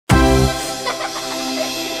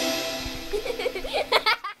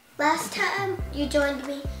Last time you joined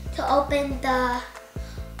me to open the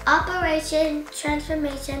Operation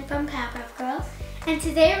Transformation from Powerpuff Girls. And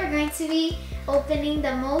today we're going to be opening the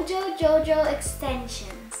Mojo JoJo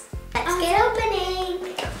extensions. Let's get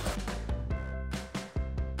opening!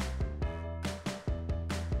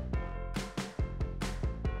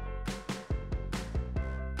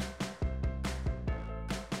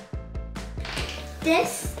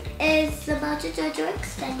 This is the Mojo JoJo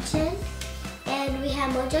extension, and we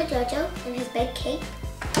have Mojo JoJo in his big cape.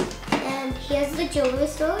 And here's the jewelry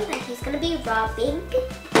store that he's gonna be robbing.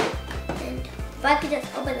 And if I could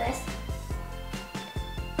just open this.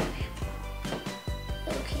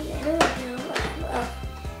 Okay, I don't know. Oh.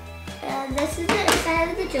 And this is the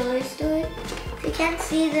inside of the jewelry store. If you can't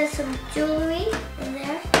see, there's some jewelry in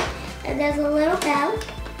there. And there's a little bell.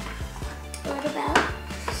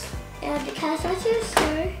 And the cash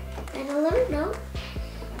register and a little note.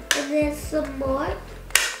 And there's some more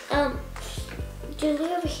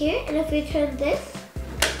jewelry over here. And if we turn this,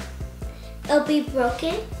 it'll be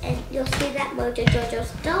broken. And you'll see that Mojo JoJo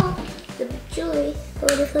stole the jewelry. But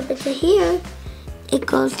when you flip it to here, it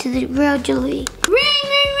goes to the real jewelry. Ring,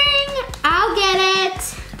 ring, ring! I'll get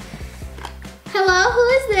it. Hello, who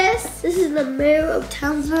is this? This is the mayor of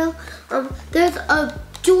Townsville. There's a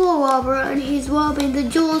jewel robber and he's robbing the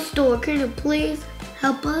jewel store. Can you please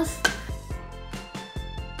help us?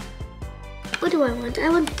 What do I want? I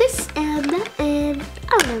want this and that and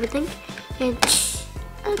I want everything. And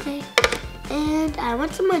okay. And I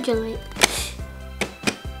want some more jewelry.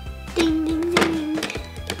 Ding ding ding.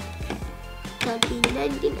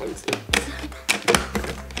 99 cents.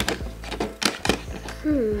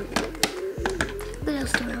 What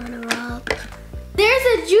else do I want to rob? There's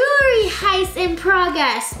a jewelry heist in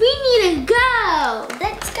progress. We need to go.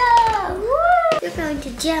 Let's go. Woo. You're going to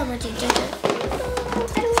jail, Mojo JoJo. I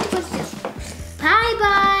don't want to watch this.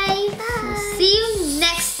 Bye-bye. Bye. See you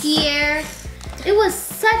next year. It was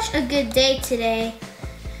such a good day today.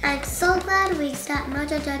 I'm so glad we stopped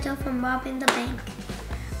Mojo JoJo from robbing the bank.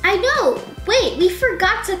 I know. Wait, we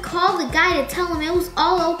forgot to call the guy to tell him it was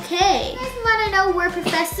all okay. You guys want to know where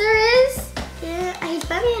Professor is? Yeah, he's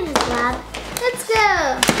probably in his lab. Let's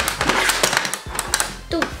go.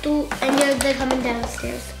 And they're coming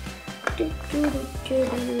downstairs. Just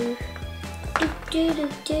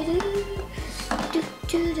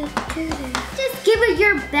give it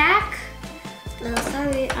your back. No,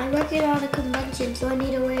 sorry. I'm working on a convention, so I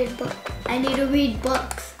need to read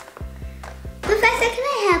books. Professor, can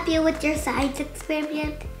I help you with your science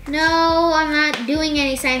experiment? No, I'm not doing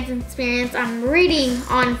any science experiments. I'm reading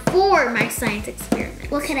for my science experiment.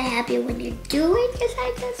 Well, can I help you when you're doing your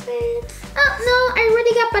science experiments? Oh, no, I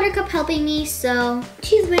already got Buttercup helping me, so.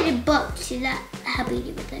 She's reading books. She's not helping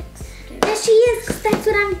you with things. Yes, she is, because that's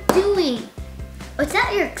what I'm doing. What's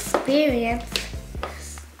that your experience?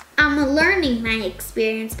 I'm learning my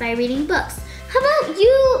experience by reading books. How about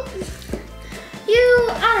you?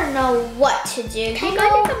 I don't know what to do. Can I go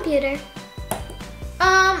on your computer?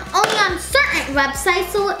 Only on certain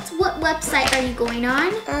websites. So what website are you going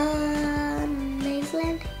on?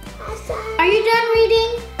 Mazeland. Are you done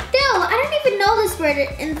reading? No, I don't even know this word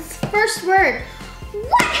in this first word.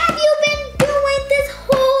 What have you been doing this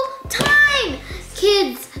whole time?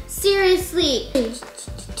 Kids, seriously.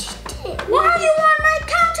 Why are you on my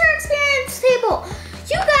counter experience table?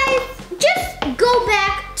 You guys, just go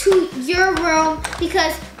back to your room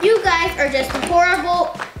because you guys are just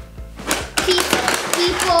horrible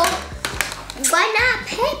people. Why not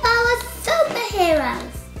paintball as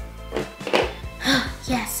superheroes?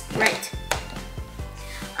 Yes, right.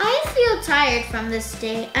 I feel tired from this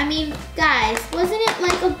day. I mean, guys, wasn't it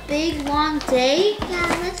like a big, long day?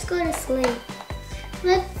 Yeah, let's go to sleep.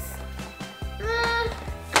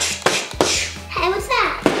 Hey, what's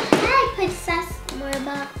that? Hi, Princess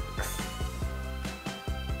Morbucks.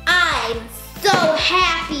 I'm so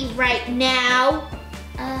happy right now.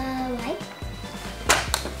 Why?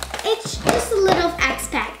 It's just a little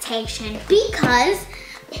expectation because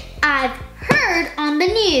I've heard on the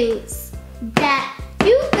news that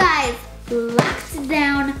you guys locked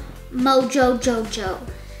down Mojo JoJo.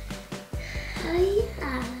 Oh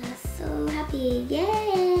yeah, so happy.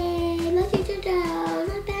 Yay, Mojo JoJo,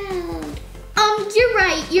 not bad.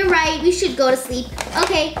 You're right. We should go to sleep.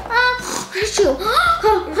 Okay. Achoo.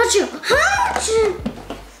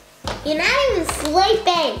 You're not even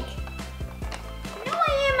sleeping. No, I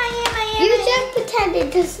am. You just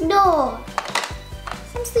pretended to snore.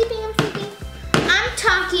 I'm sleeping. I'm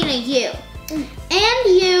talking to you. And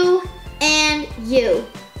you. And you.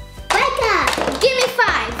 Wake up. Give me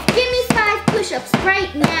 5 push-ups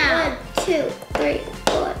right now. 1, 2, 3,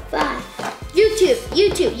 4, 5. YouTube.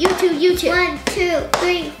 1, 2,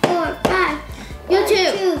 3, 4, 5.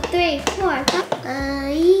 YouTube. 1, 2, 3, 4, 5.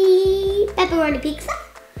 Pepperoni pizza.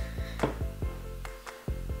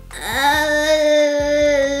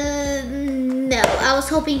 No, I was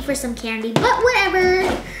hoping for some candy, but whatever.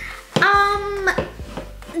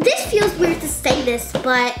 This feels weird to say this,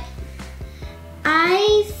 but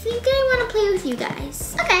I think I want to play with you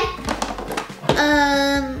guys. Okay.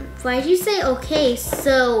 Why'd you say okay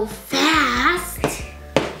so fast?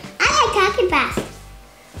 I like talking fast.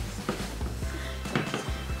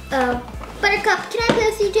 Buttercup, can I play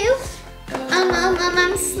with you too?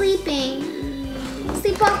 I'm sleeping.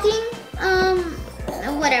 Sleepwalking?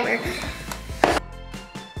 Whatever.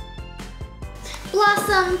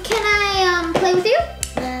 Blossom, can I play with you?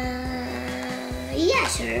 Yeah,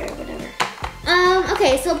 sure, whatever.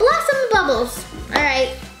 Okay, so Blossom and Bubbles. All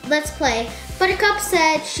right, let's play. Buttercup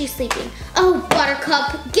said she's sleeping. Oh,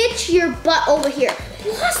 Buttercup, get your butt over here.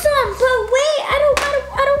 Blossom, but wait, I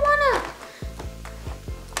don't wanna.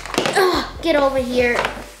 Get over here.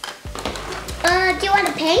 Do you want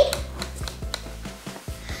to paint?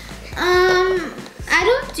 I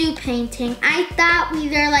don't do painting. I thought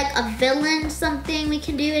they're like a villain, something we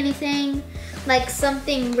can do, anything like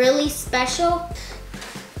something really special.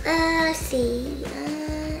 Let's see.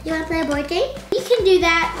 You want to play a board game? You can do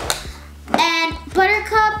that. And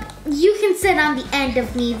Buttercup, you can sit on the end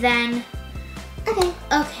of me then. Okay.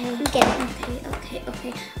 Okay. Get it.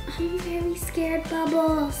 Okay. I'm very scared,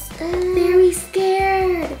 Bubbles. Very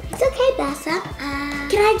scared. It's okay, Blossom.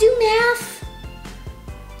 Can I do math?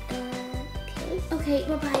 Okay.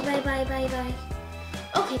 Okay, bye.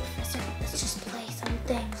 Okay, Professor, let's just play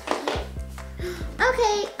something.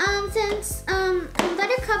 Okay, since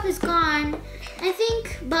Buttercup is gone, I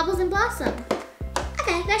think Bubbles and Blossom.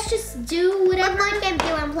 Okay, let's just do whatever. What board game do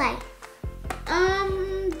you want to play?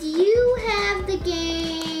 Do you have the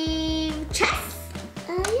game chess?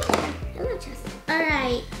 Yeah, I love chess.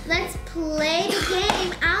 Alright, let's play the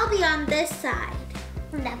game. I'll be on this side.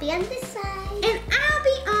 And I'll be on this side. And I'll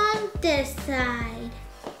be on this side.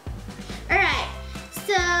 Alright,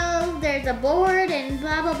 so there's a board and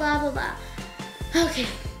blah, blah, blah, blah, blah. Okay.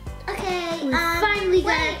 Okay, We finally got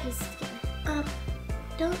wait. our piece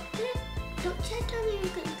together. Don't check on you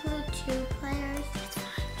can include 2 players. It's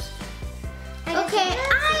fine. Okay,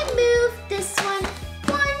 I moved this one.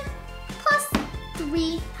 1 plus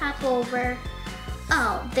 3, hop over.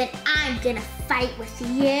 Oh, then I'm gonna fight with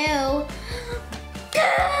you. Go!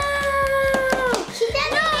 She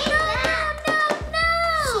doesn't mean that. No.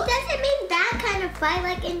 She doesn't mean that kind of fight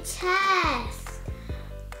like in chess.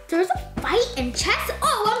 There's a fight in chess?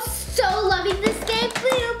 Oh, I'm so loving this game.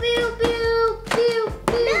 Pew, pew, pew, pew,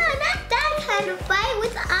 pew. No, not that kind of fight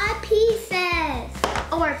with our pieces.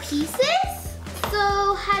 Oh, our pieces?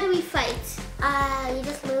 So how do we fight? You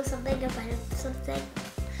just move something in front of something.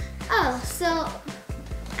 Oh, so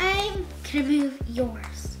I'm gonna move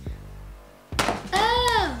yours.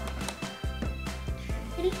 Oh.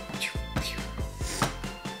 Ready?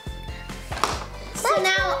 So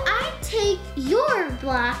now I take your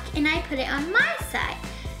block and I put it on my side.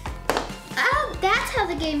 Oh, that's how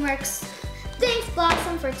the game works. Thanks,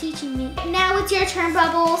 Blossom, for teaching me. Now it's your turn,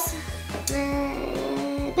 Bubbles. Big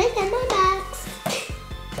and my box.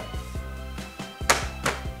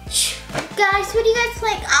 Guys, what are you guys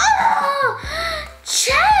playing? Oh,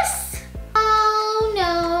 chess! Oh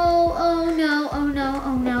no, oh no, oh no,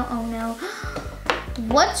 oh no, oh no.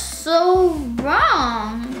 What's so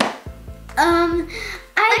wrong?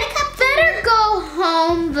 I better go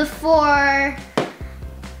home before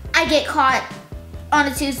I get caught on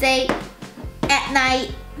a Tuesday at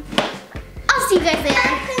night. I'll see you guys later.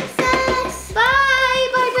 Bye, princess. Bye.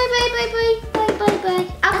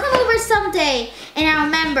 I'll come over someday and I'll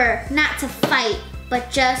remember not to fight, but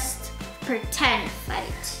just pretend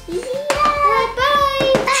fight. Yeah. Alright,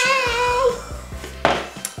 bye. Bye.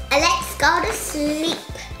 Let's go to sleep.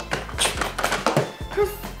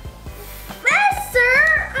 Professor,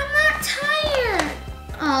 I'm not tired.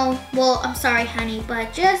 Oh, well, I'm sorry, honey,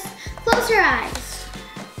 but just close your eyes.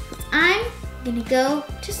 I'm gonna go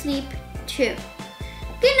to sleep too.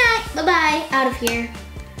 Good night. Bye-bye. Out of here.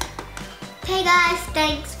 Hey guys,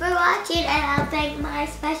 thanks for watching, and I'll thank my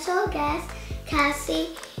special guest,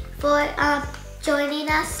 Cassie, for joining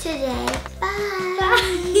us today. Bye.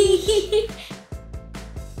 Bye.